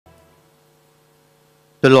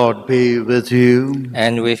The Lord be with you.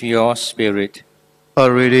 And with your spirit.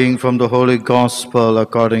 A reading from the Holy Gospel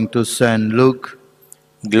according to St. Luke.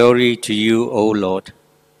 Glory to you, O Lord.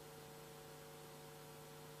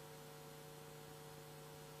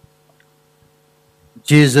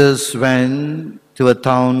 Jesus went to a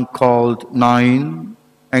town called Nain,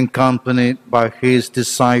 accompanied by his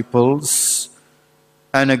disciples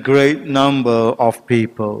and a great number of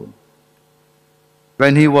people.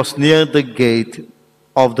 When he was near the gate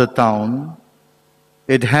of the town,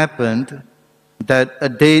 it happened that a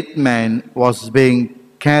dead man was being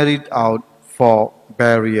carried out for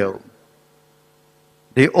burial,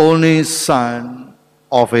 the only son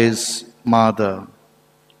of his mother,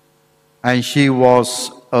 and she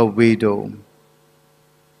was a widow.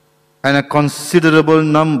 And a considerable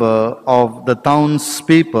number of the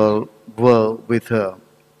townspeople were with her.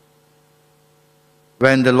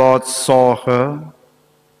 When the Lord saw her,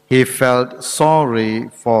 he felt sorry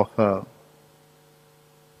for her.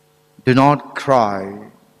 "Do not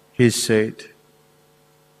cry," he said.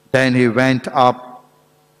 Then he went up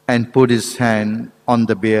and put his hand on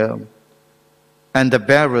the bier, and the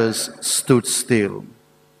bearers stood still.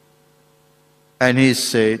 And he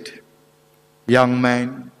said, "Young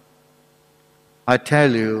man, I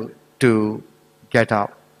tell you to get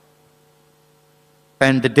up."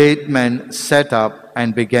 And the dead man sat up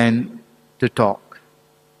and began to talk.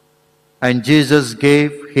 And Jesus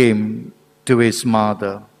gave him to his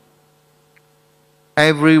mother.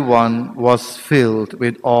 Everyone was filled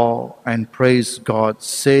with awe and praised God,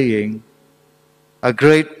 saying, "A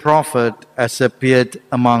great prophet has appeared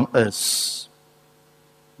among us.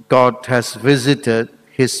 God has visited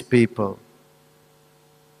his people."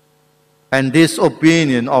 And this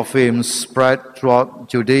opinion of him spread throughout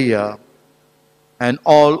Judea and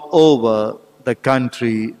all over the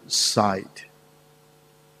countryside.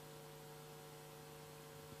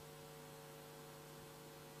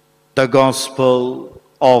 The Gospel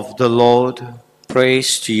of the Lord.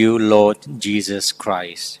 Praise to you, Lord Jesus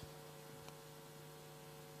Christ.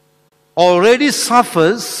 Already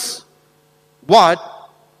suffers what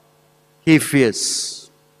he fears.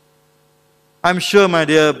 I'm sure, my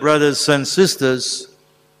dear brothers and sisters,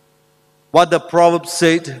 what the proverb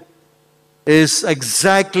said is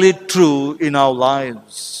exactly true in our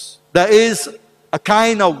lives. There is a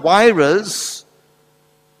kind of virus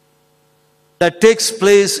that takes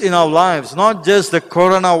place in our lives, not just the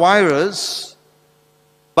coronavirus,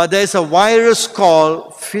 but there's a virus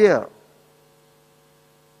called fear.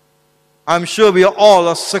 I'm sure we all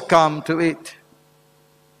are succumbed to it.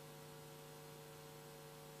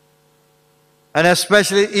 And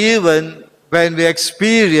especially even when we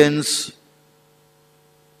experience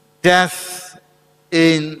death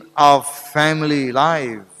in our family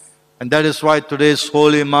life. And that is why today's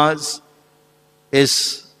Holy Mass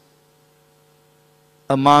is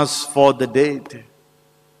a Mass for the dead.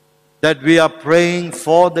 That we are praying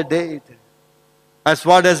for the dead. As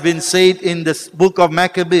what has been said in the book of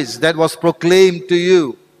Maccabees that was proclaimed to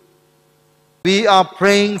you. We are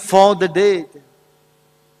praying for the dead.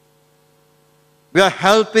 We are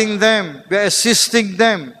helping them. We are assisting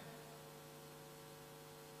them.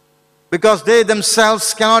 Because they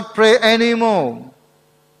themselves cannot pray anymore.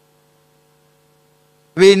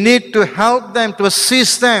 We need to help them, to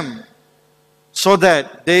assist them, so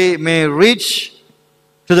that they may reach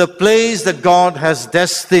to the place that God has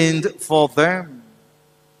destined for them.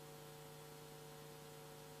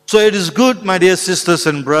 So it is good, my dear sisters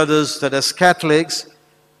and brothers, that as Catholics,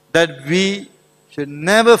 that we should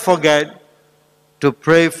never forget to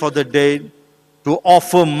pray for the dead, to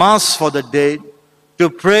offer Mass for the dead, to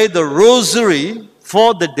pray the Rosary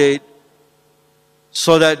for the dead,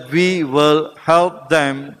 so that we will help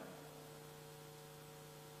them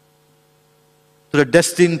to the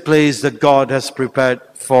destined place that God has prepared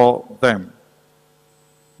for them.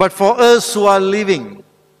 But for us who are living,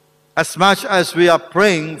 as much as we are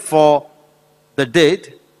praying for the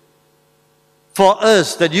dead, for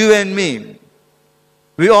us, that you and me,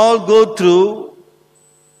 we all go through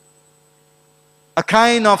a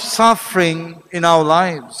kind of suffering in our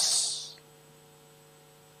lives,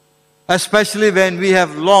 especially when we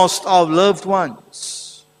have lost our loved ones.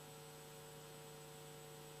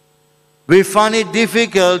 We find it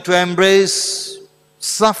difficult to embrace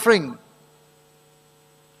suffering,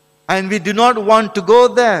 and we do not want to go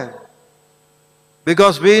there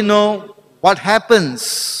because we know what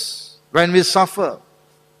happens when we suffer.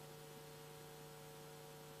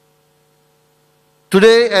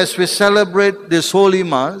 Today, as we celebrate this Holy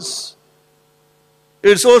Mass,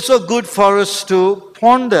 it's also good for us to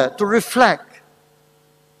ponder, to reflect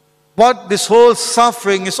what this whole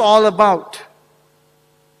suffering is all about.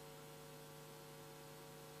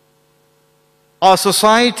 Our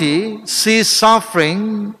society sees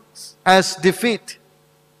suffering as defeat.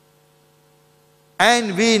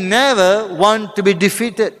 And we never want to be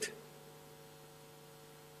defeated.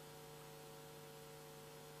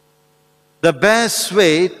 The best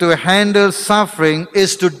way to handle suffering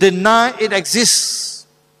is to deny it exists.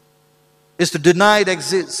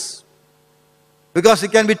 Because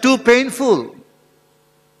it can be too painful,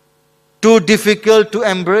 too difficult to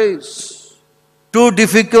embrace, too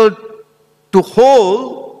difficult to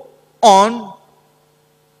hold on,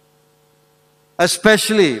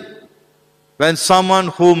 especially when someone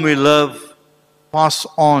whom we love pass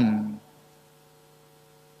on.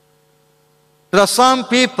 There are some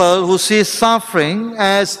people who see suffering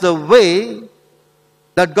as the way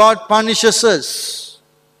that God punishes us.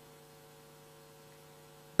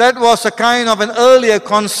 That was a kind of an earlier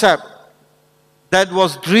concept that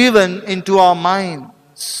was driven into our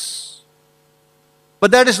minds.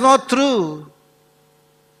 But that is not true.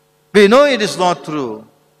 We know it is not true.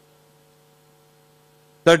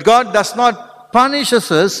 That God does not punish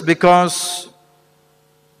us because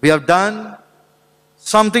we have done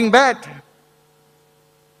something bad.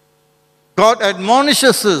 God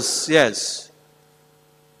admonishes us, yes.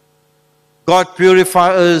 God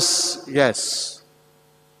purifies us, yes.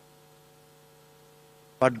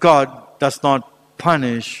 But God does not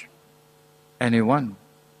punish anyone.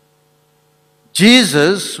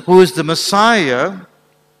 Jesus, who is the Messiah,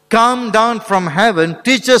 come down from heaven,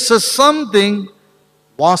 teaches us something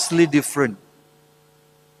vastly different.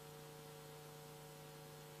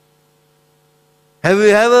 Have you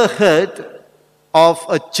ever heard of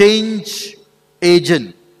a change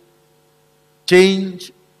agent?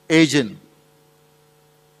 Change agent.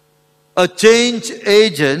 A change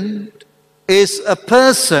agent is a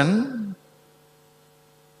person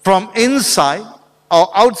from inside or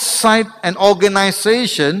outside an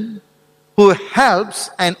organization who helps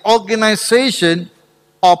an organization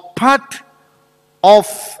or part of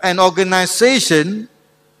an organization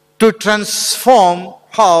to transform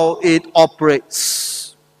how it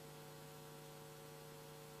operates.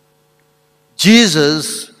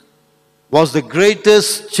 Jesus was the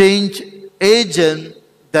greatest change agent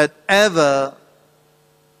that ever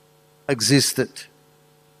existed.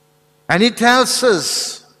 And he tells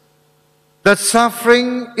us that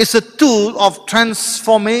suffering is a tool of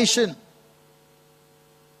transformation.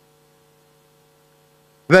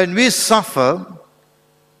 When we suffer,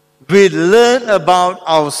 we learn about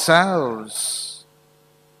ourselves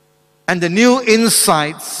and the new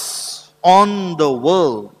insights on the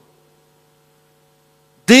world.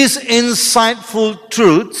 These insightful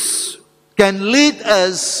truths can lead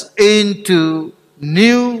us into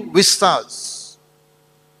new vistas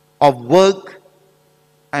of work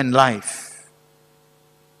and life.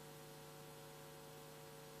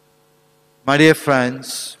 My dear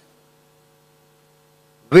friends,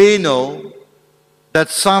 we know that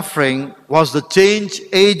suffering was the change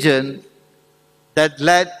agent that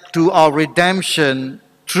led to our redemption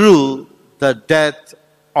through the death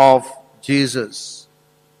of Jesus.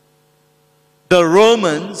 The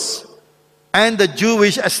Romans and the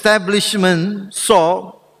Jewish establishment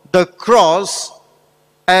saw the cross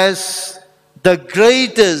as the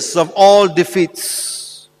greatest of all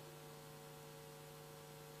defeats.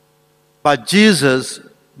 But Jesus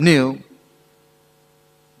knew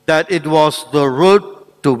that it was the road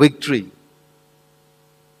to victory.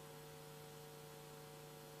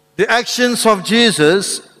 The actions of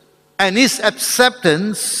Jesus and his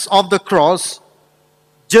acceptance of the cross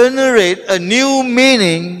generate a new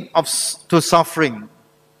meaning to suffering.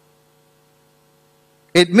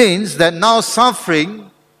 It means that now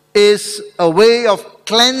suffering is a way of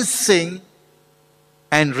cleansing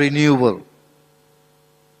and renewal.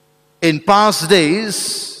 In past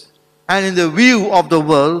days and in the view of the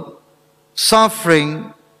world,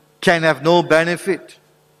 suffering can have no benefit.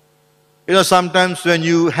 You know, sometimes when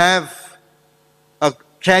you have a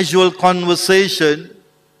casual conversation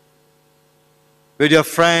with your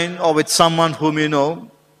friend or with someone whom you know,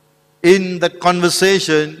 in that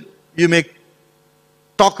conversation, you may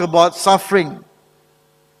talk about suffering.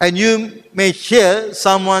 And you may hear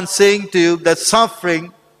someone saying to you that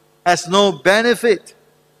suffering has no benefit.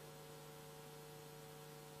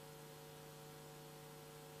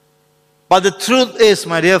 But the truth is,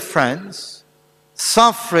 my dear friends,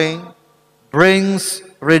 suffering brings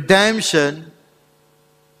redemption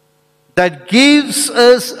that gives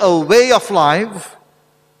us a way of life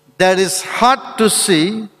that is hard to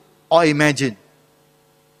see or imagine.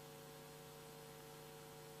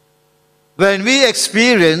 When we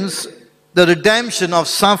experience the redemption of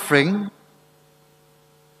suffering,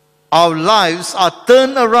 our lives are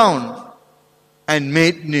turned around and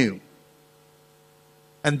made new.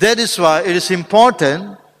 And that is why it is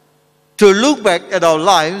important to look back at our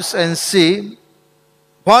lives and see,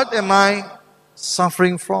 what am I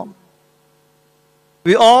suffering from?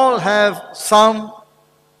 We all have some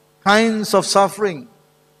kinds of suffering.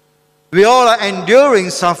 We all are enduring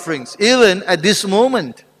sufferings, even at this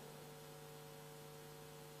moment.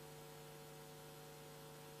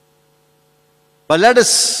 But let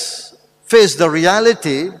us face the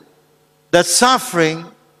reality that suffering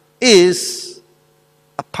is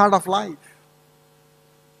a part of life.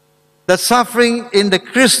 That suffering in the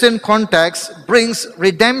Christian context brings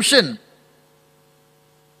redemption.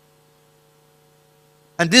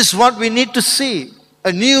 And this is what we need to see,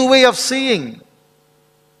 a new way of seeing,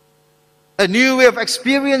 a new way of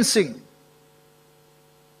experiencing.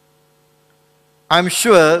 I'm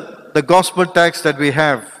sure the gospel text that we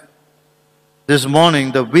have this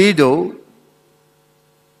morning, the widow,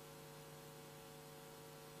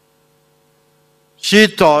 she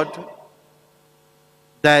thought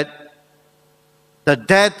that the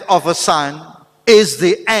death of a son is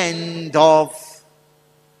the end of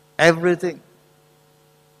everything.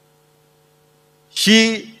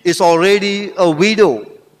 She is already a widow,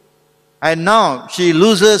 and now she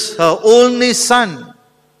loses her only son.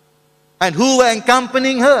 And who were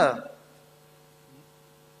accompanying her?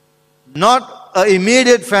 Not her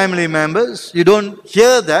immediate family members. You don't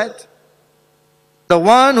hear that. The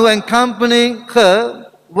one who accompanied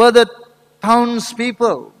her were the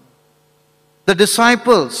townspeople, the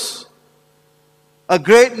disciples, a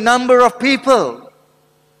great number of people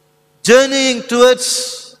journeying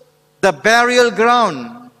towards the burial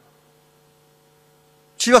ground.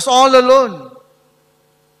 She was all alone.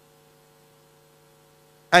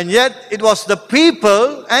 And yet it was the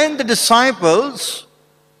people and the disciples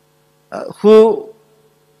who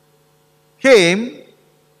came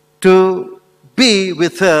to be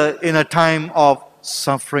with her in a time of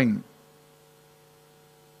suffering.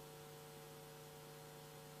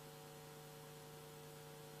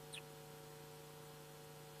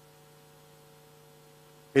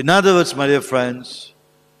 In other words, my dear friends,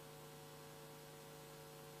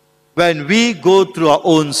 when we go through our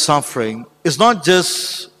own suffering, it's not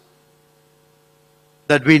just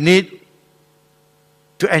that we need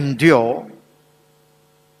to endure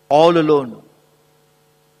all alone.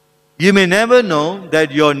 You may never know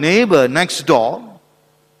that your neighbor next door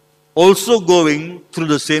also going through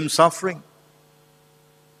the same suffering.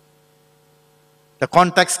 The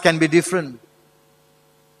context can be different.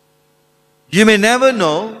 You may never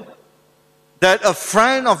know that a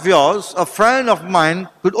friend of yours, a friend of mine,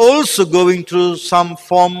 could also going through some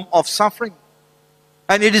form of suffering.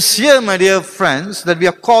 And it is here, my dear friends, that we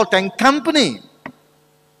are called to accompany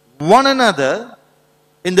one another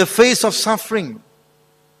in the face of suffering.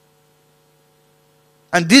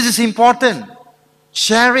 And this is important.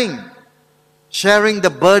 Sharing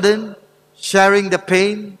the burden, sharing the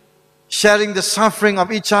pain, sharing the suffering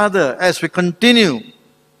of each other as we continue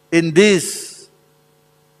in this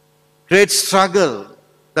great struggle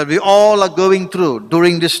that we all are going through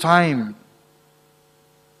during this time.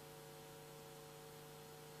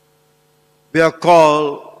 We are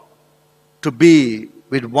called to be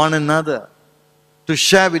with one another, to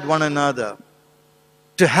share with one another,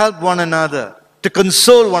 to help one another, to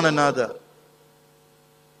console one another.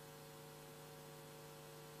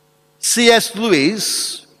 C.S.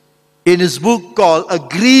 Lewis, in his book called A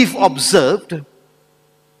Grief Observed,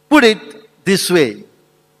 put it this way: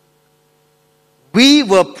 we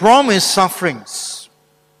were promised sufferings.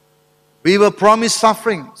 We were promised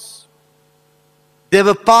sufferings. They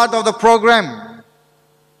were part of the program.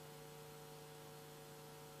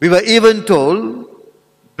 We were even told,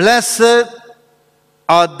 blessed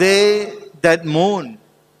are they that mourn.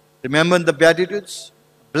 Remember the Beatitudes?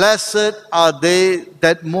 Blessed are they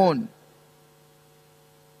that mourn.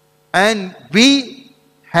 And we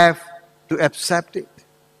have to accept it.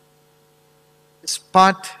 It's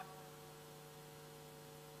part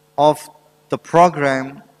of the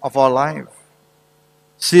program of our life.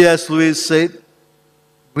 C.S. Lewis said,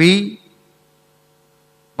 we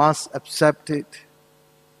must accept it.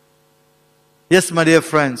 Yes, my dear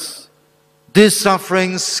friends, these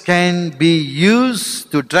sufferings can be used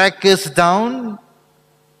to drag us down,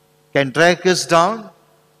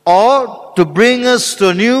 or to bring us to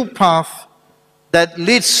a new path that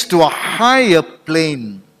leads to a higher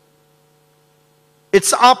plane.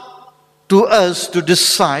 It's up to us to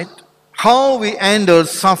decide how we handle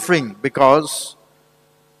suffering, because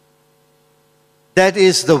that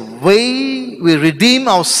is the way we redeem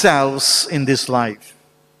ourselves in this life.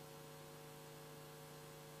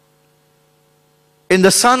 In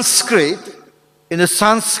the Sanskrit, in the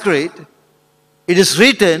Sanskrit, it is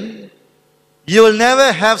written, you will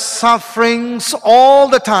never have sufferings all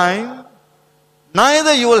the time,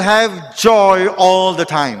 neither you will have joy all the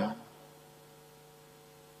time.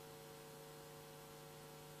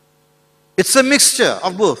 It's a mixture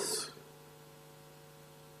of both.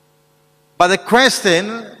 But the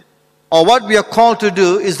question, or what we are called to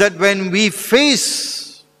do, is that when we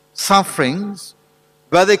face sufferings,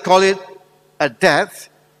 whether you call it a death,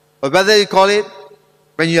 or whether you call it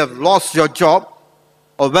when you have lost your job,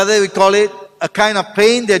 or whether we call it a kind of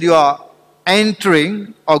pain that you are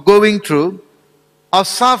entering or going through, our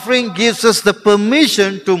suffering gives us the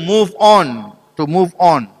permission to move on, to move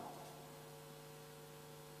on.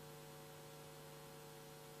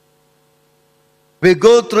 We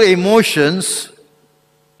go through emotions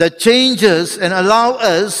that changes and allow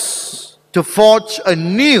us to forge a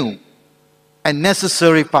new and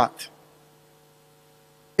necessary path.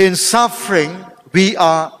 In suffering, we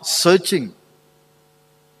are searching.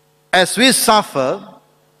 As we suffer,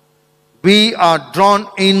 we are drawn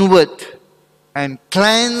inward and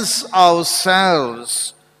cleanse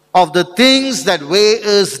ourselves of the things that weigh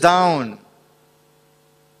us down.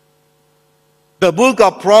 The book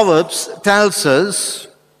of Proverbs tells us,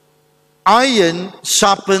 iron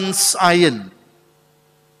sharpens iron.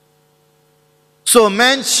 So a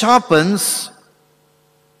man sharpens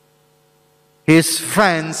his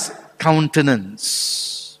friend's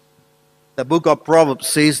countenance. The book of Proverbs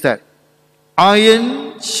says that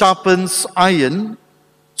iron sharpens iron,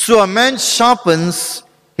 so a man sharpens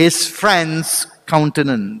his friend's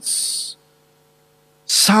countenance.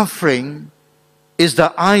 Suffering is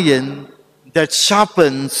the iron that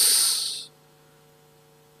sharpens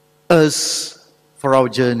us for our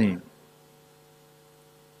journey.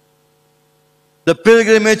 The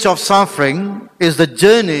pilgrimage of suffering is the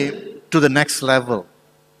journey to the next level.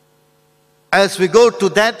 As we go to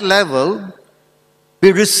that level,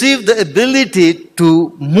 we receive the ability to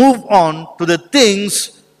move on to the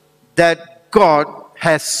things that God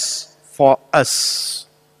has for us.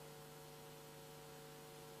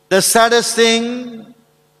 The saddest thing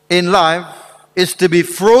in life is to be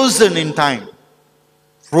frozen in time.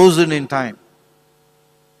 Frozen in time.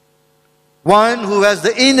 One who has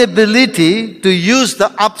the inability to use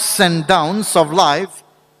the ups and downs of life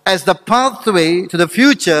as the pathway to the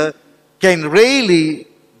future can really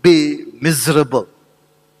be miserable.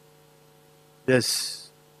 Yes.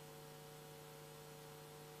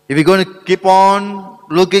 If you're going to keep on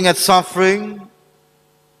looking at suffering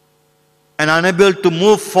and unable to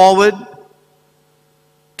move forward,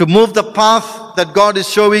 to move the path that God is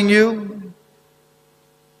showing you,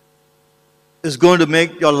 is going to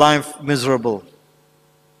make your life miserable.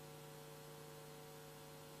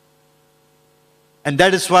 And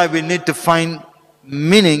that is why we need to find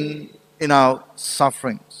meaning in our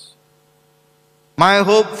sufferings. My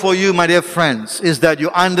hope for you, my dear friends, is that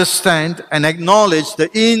you understand and acknowledge the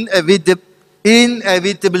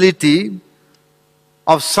inevitability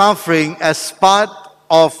of suffering as part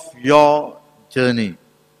of your journey.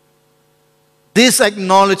 This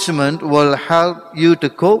acknowledgement will help you to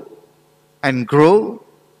cope and grow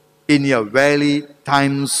in your valley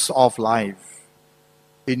times of life.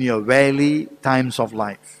 In your valley times of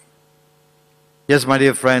life. Yes, my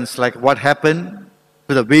dear friends, like what happened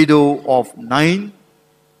to the widow of Nain,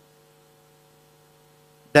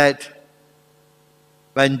 that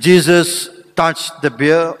when Jesus touched the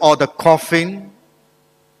bier or the coffin,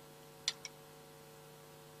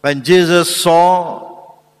 when Jesus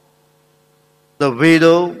saw the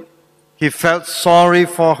widow, he felt sorry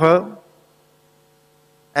for her,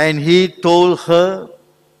 and he told her,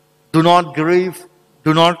 do not grieve,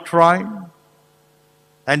 do not cry.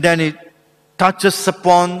 And then he touches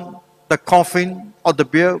upon the coffin or the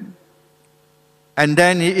bier, and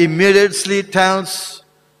then he immediately tells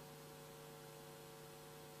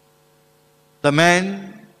the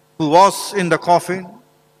man who was in the coffin,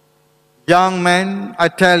 young man, I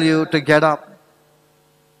tell you to get up.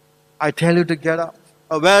 I tell you to get up.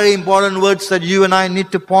 A very important words that you and I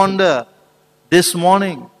need to ponder this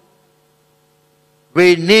morning.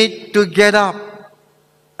 We need to get up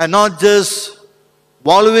and not just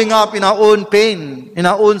wallowing up in our own pain, in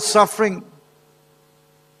our own suffering.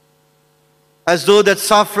 As though that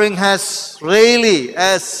suffering has really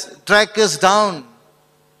dragged us down,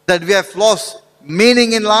 that we have lost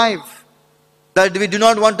meaning in life, that we do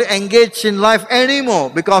not want to engage in life anymore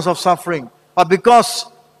because of suffering, or because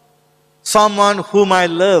someone whom I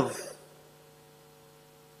love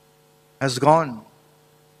has gone.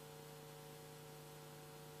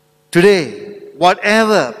 Today,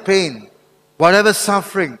 whatever pain, whatever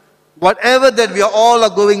suffering, whatever that we all are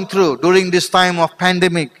going through during this time of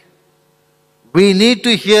pandemic, we need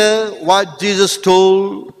to hear what Jesus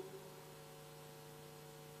told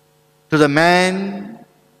to the man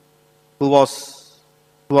who was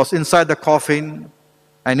inside the coffin,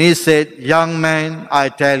 and he said, "Young man, I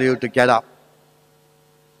tell you to get up.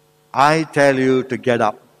 I tell you to get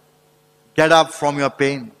up. Get up from your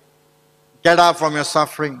pain. Get up from your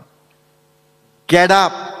suffering. Get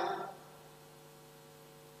up.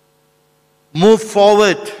 Move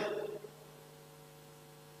forward."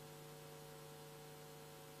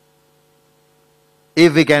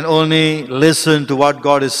 If we can only listen to what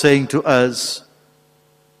God is saying to us,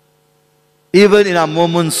 even in our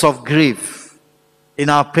moments of grief, in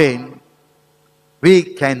our pain, we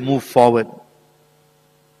can move forward.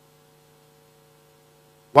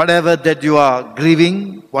 Whatever that you are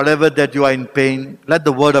grieving, whatever that you are in pain, let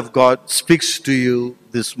the word of God speak to you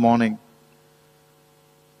this morning.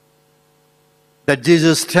 That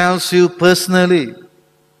Jesus tells you personally,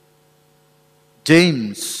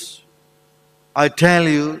 "James, I tell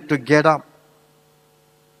you to get up.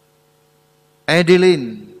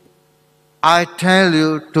 Adeline, I tell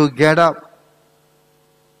you to get up.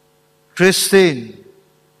 Christine,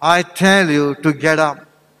 I tell you to get up.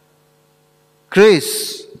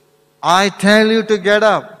 Chris, I tell you to get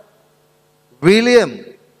up. William,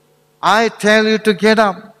 I tell you to get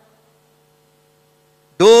up.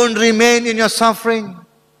 Don't remain in your suffering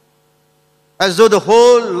as though the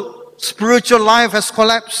whole spiritual life has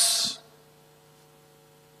collapsed."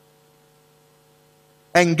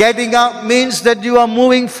 And getting up means that you are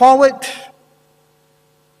moving forward.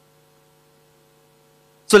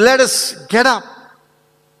 So let us get up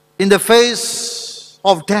in the face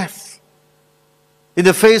of death, in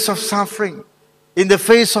the face of suffering, in the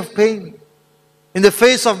face of pain, in the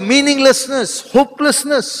face of meaninglessness,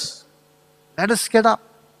 hopelessness. Let us get up.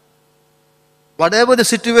 Whatever the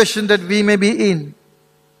situation that we may be in,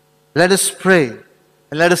 let us pray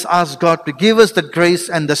and let us ask God to give us the grace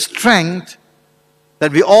and the strength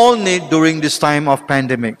that we all need during this time of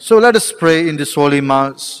pandemic. So let us pray in this Holy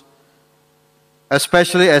Mass,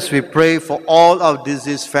 especially as we pray for all our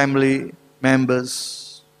deceased family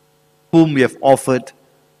members whom we have offered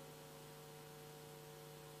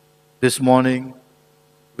this morning.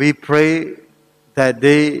 We pray that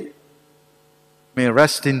they may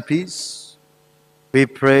rest in peace. We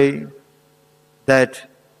pray that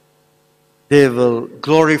they will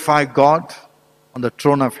glorify God on the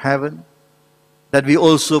throne of heaven. That we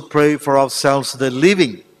also pray for ourselves, the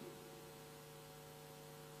living,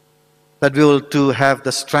 that we will to have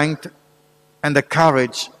the strength and the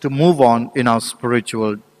courage to move on in our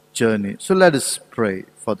spiritual journey. So let us pray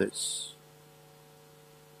for this.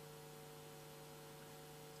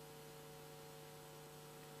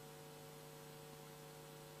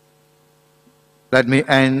 Let me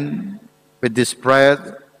end with this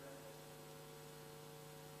prayer.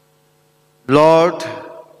 Lord,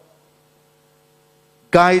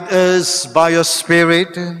 guide us by your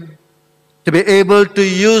Spirit to be able to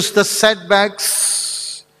use the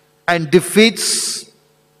setbacks and defeats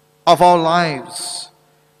of our lives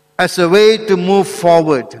as a way to move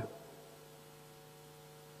forward.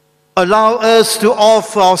 Allow us to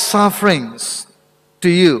offer our sufferings to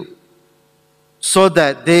you so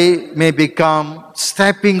that they may become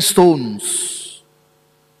stepping stones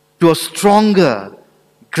to a stronger,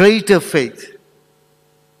 greater faith.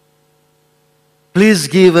 Please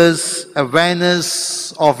give us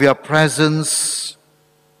awareness of your presence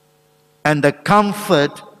and the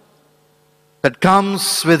comfort that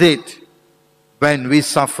comes with it when we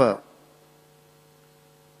suffer.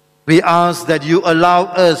 We ask that you allow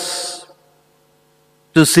us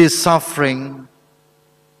to see suffering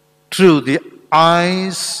through the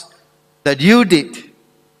eyes that you did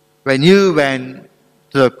when you went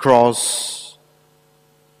to the cross.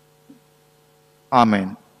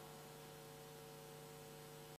 Amen.